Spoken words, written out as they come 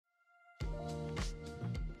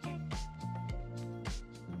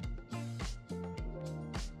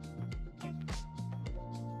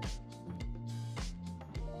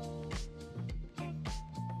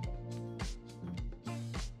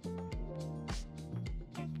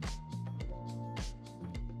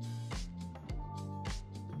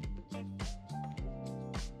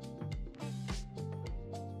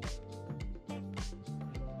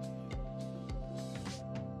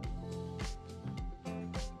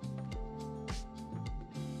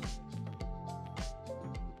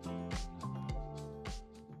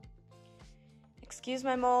Excuse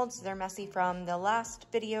my molds, they're messy from the last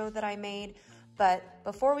video that I made. But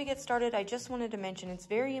before we get started, I just wanted to mention it's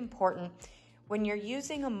very important when you're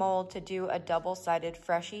using a mold to do a double-sided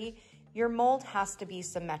Freshie, your mold has to be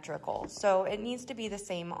symmetrical. So it needs to be the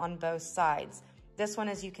same on both sides. This one,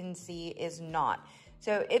 as you can see, is not.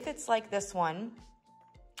 So if it's like this one,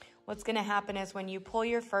 what's gonna happen is when you pull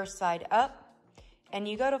your first side up and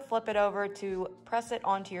you go to flip it over to press it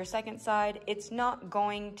onto your second side, it's not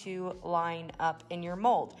going to line up in your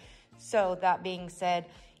mold. So that being said,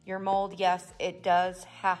 your mold, yes, it does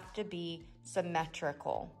have to be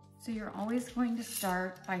symmetrical. So you're always going to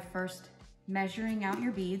start by first measuring out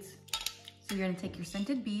your beads. So you're gonna take your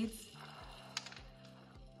scented beads,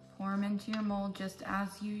 pour them into your mold just as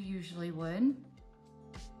you usually would.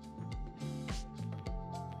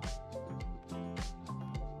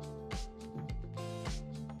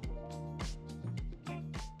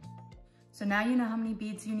 So now you know how many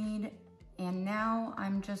beads you need, and now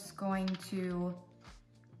I'm just going to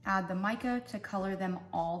add the mica to color them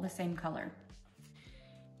all the same color.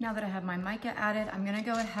 Now that I have my mica added, I'm gonna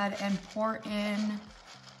go ahead and pour in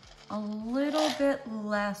a little bit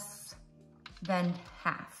less than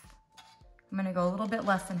half. I'm gonna go a little bit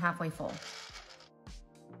less than halfway full.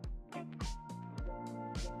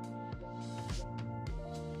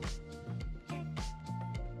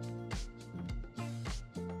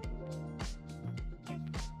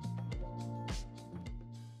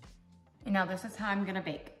 And now this is how I'm gonna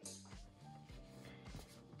bake.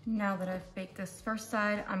 Now that I've baked this first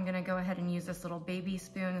side, I'm gonna go ahead and use this little baby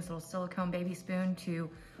spoon, this little silicone baby spoon, to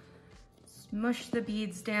smush the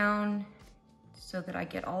beads down so that I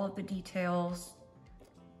get all of the details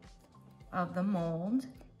of the mold.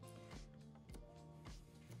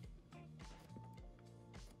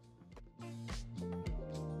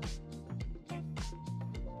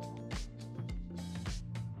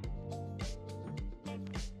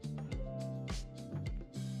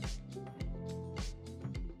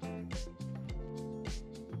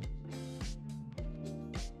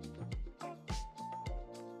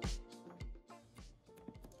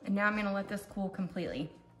 And now I'm gonna let this cool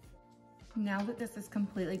completely. Now that this is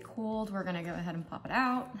completely cooled, we're gonna go ahead and pop it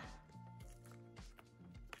out.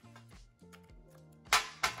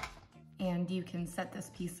 And you can set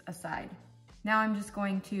this piece aside. Now I'm just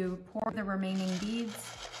going to pour the remaining beads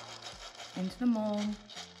into the mold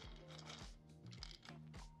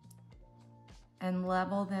and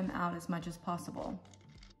level them out as much as possible.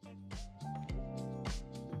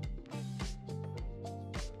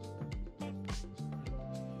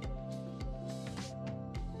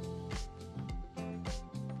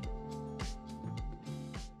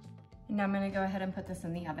 Now I'm gonna go ahead and put this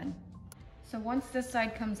in the oven. So once this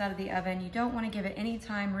side comes out of the oven, you don't wanna give it any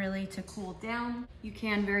time really to cool down. You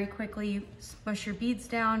can very quickly smush your beads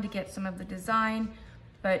down to get some of the design,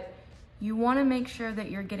 but you wanna make sure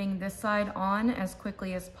that you're getting this side on as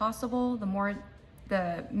quickly as possible. The more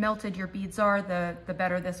the melted your beads are, the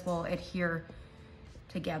better this will adhere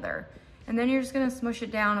together. And then you're just gonna smush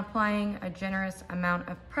it down, applying a generous amount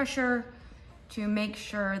of pressure to make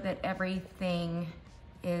sure that everything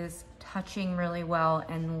is touching really well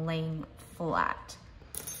and laying flat.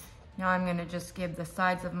 Now I'm gonna just give the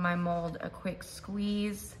sides of my mold a quick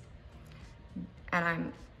squeeze, and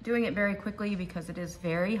I'm doing it very quickly because it is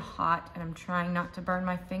very hot and I'm trying not to burn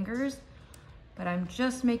my fingers, but I'm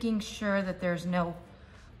just making sure that there's no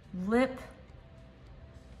lip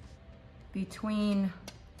between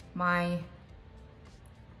my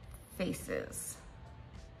faces.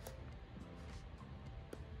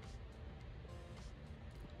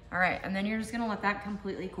 All right, and then you're just gonna let that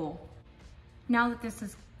completely cool. Now that this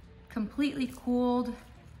is completely cooled,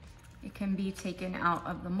 it can be taken out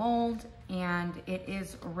of the mold and it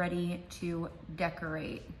is ready to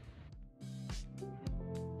decorate.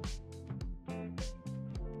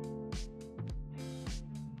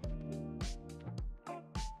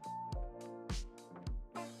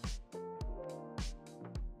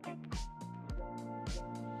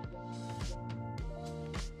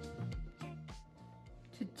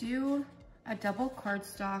 To do a double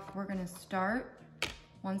cardstock, we're gonna start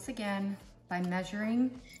once again by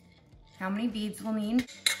measuring how many beads we'll need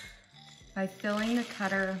by filling the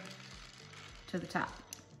cutter to the top.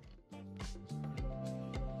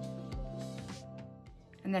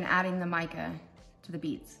 And then adding the mica to the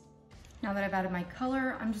beads. Now that I've added my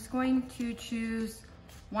color, I'm just going to choose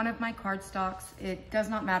one of my cardstocks. It does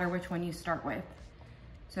not matter which one you start with.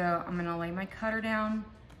 So I'm gonna lay my cutter down,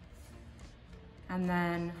 and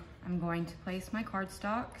then I'm going to place my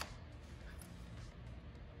cardstock.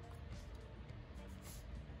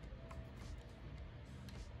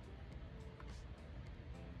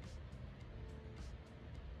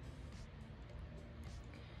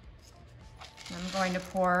 going to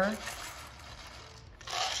pour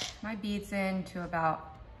my beads in to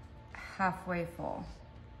about halfway full.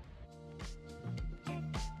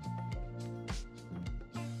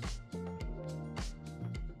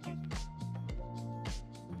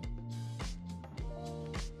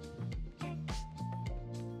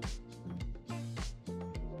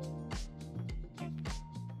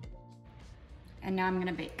 And now I'm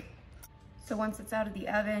gonna bake. So once it's out of the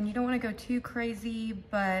oven, you don't wanna go too crazy,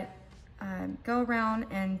 but go around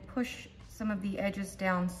and push some of the edges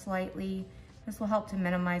down slightly. This will help to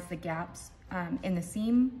minimize the gaps in the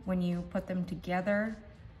seam when you put them together.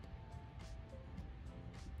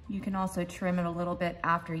 You can also trim it a little bit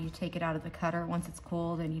after you take it out of the cutter. Once it's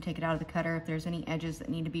cooled and you take it out of the cutter, if there's any edges that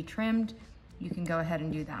need to be trimmed, you can go ahead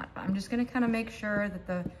and do that. I'm just gonna kind of make sure that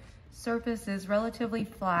the surface is relatively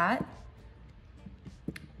flat,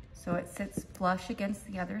 so it sits flush against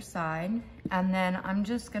the other side. And then I'm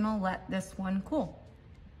just gonna let this one cool.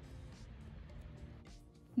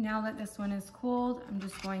 Now that this one is cooled, I'm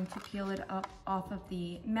just going to peel it up off of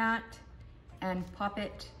the mat and pop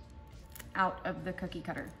it out of the cookie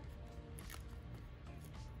cutter.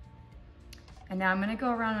 And now I'm gonna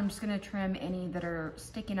go around, I'm just gonna trim any that are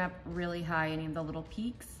sticking up really high, any of the little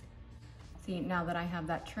peaks. See, now that I have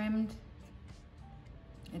that trimmed,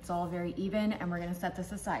 it's all very even, and we're gonna set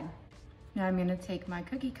this aside. Now I'm gonna take my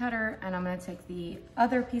cookie cutter and I'm gonna take the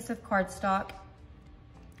other piece of cardstock.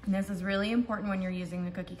 And this is really important when you're using the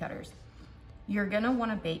cookie cutters. You're gonna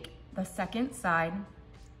wanna bake the second side,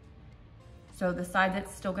 so the side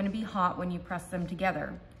that's still gonna be hot when you press them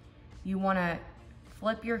together. You wanna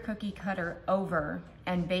flip your cookie cutter over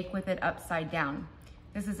and bake with it upside down.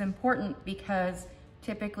 This is important because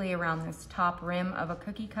typically around this top rim of a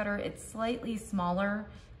cookie cutter, it's slightly smaller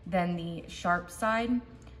than the sharp side.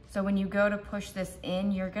 So when you go to push this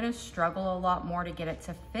in, you're gonna struggle a lot more to get it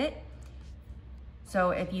to fit. So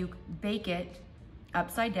if you bake it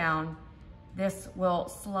upside down, this will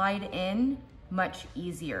slide in much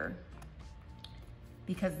easier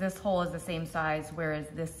because this hole is the same size, whereas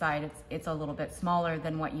this side, it's a little bit smaller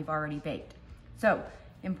than what you've already baked. So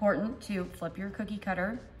important to flip your cookie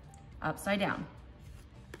cutter upside down.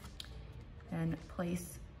 Then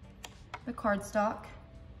place the cardstock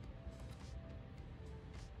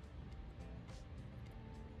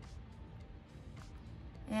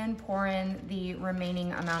and pour in the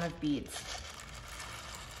remaining amount of beads.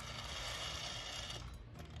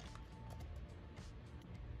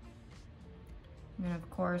 And then of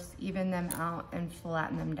course, even them out and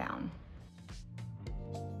flatten them down.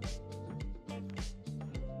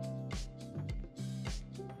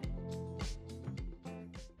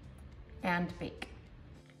 And bake.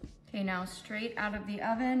 Okay, now straight out of the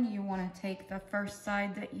oven, you wanna take the first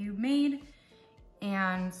side that you made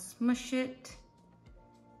and smush it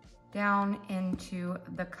down into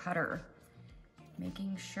the cutter,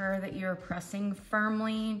 making sure that you're pressing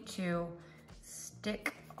firmly to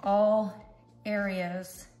stick all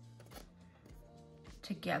areas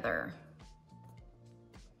together.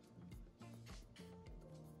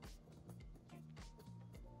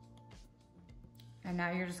 And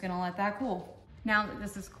now you're just gonna let that cool. Now that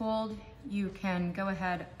this is cooled, you can go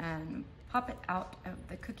ahead and pop it out of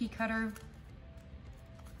the cookie cutter.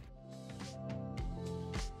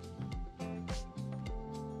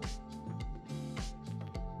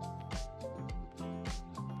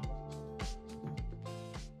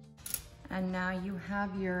 And now you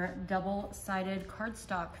have your double-sided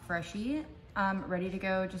cardstock Freshie ready to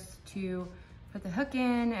go, just to put the hook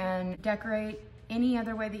in and decorate any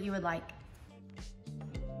other way that you would like.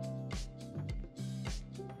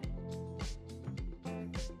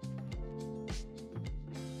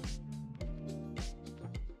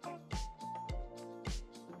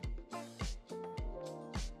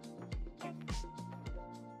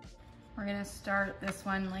 We're gonna start this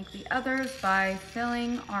one like the others by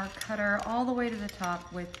filling our cutter all the way to the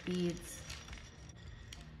top with beads.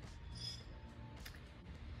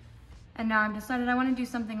 And now I've decided I wanna do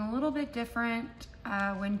something a little bit different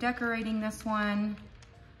when decorating this one,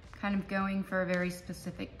 kind of going for a very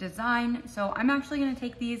specific design. So I'm actually gonna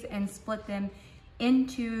take these and split them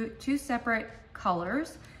into two separate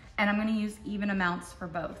colors, and I'm gonna use even amounts for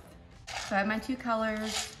both. So I have my two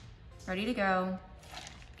colors ready to go.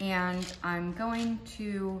 And I'm going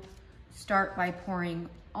to start by pouring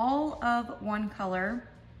all of one color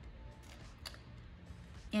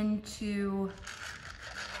into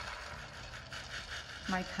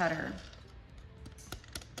my cutter.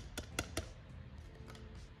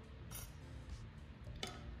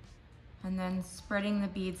 And then spreading the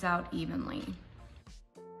beads out evenly.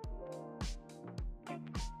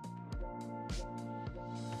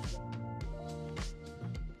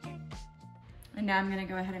 now I'm gonna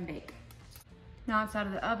go ahead and bake. Now it's out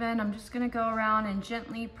of the oven, I'm just gonna go around and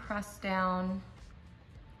gently press down,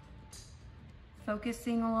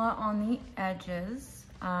 focusing a lot on the edges.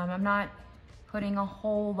 I'm not putting a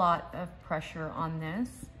whole lot of pressure on this,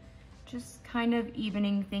 just kind of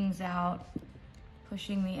evening things out,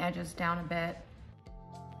 pushing the edges down a bit.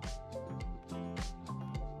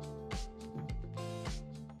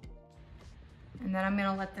 And then I'm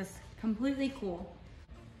gonna let this completely cool.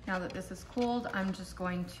 Now that this is cooled, I'm just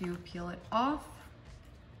going to peel it off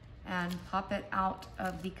and pop it out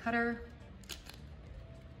of the cutter.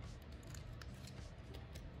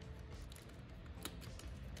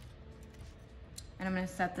 And I'm gonna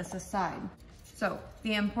set this aside. So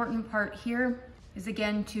the important part here is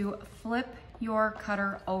again to flip your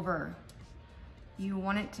cutter over. You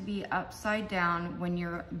want it to be upside down when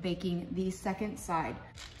you're baking the second side.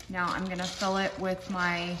 Now I'm gonna fill it with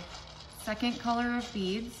my second color of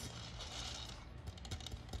beads.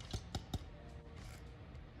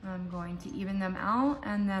 I'm going to even them out,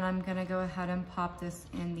 and then I'm gonna go ahead and pop this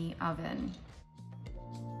in the oven.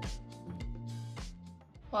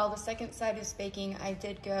 While the second side is baking, I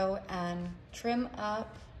did go and trim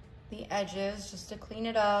up the edges just to clean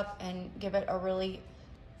it up and give it a really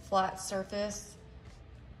flat surface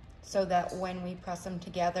so that when we press them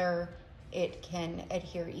together, it can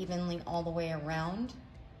adhere evenly all the way around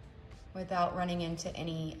without running into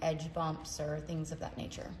any edge bumps or things of that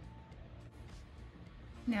nature.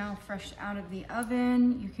 Now, fresh out of the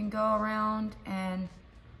oven, you can go around and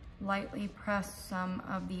lightly press some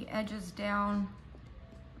of the edges down.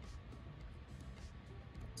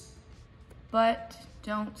 But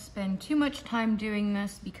don't spend too much time doing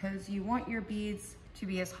this because you want your beads to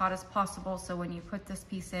be as hot as possible, so when you put this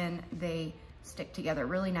piece in, they stick together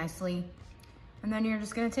really nicely. And then you're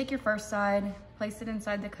just gonna take your first side, place it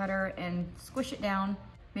inside the cutter and squish it down,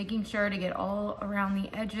 making sure to get all around the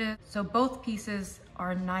edges so both pieces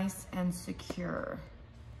are nice and secure.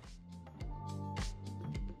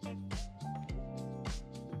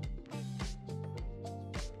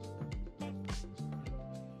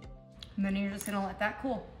 And then you're just gonna let that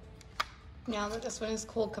cool. Now that this one is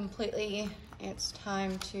cooled completely, it's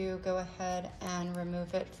time to go ahead and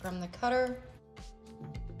remove it from the cutter.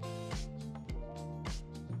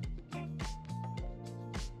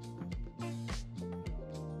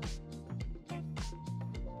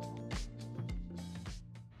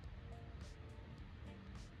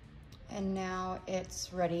 And now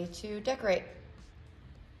it's ready to decorate.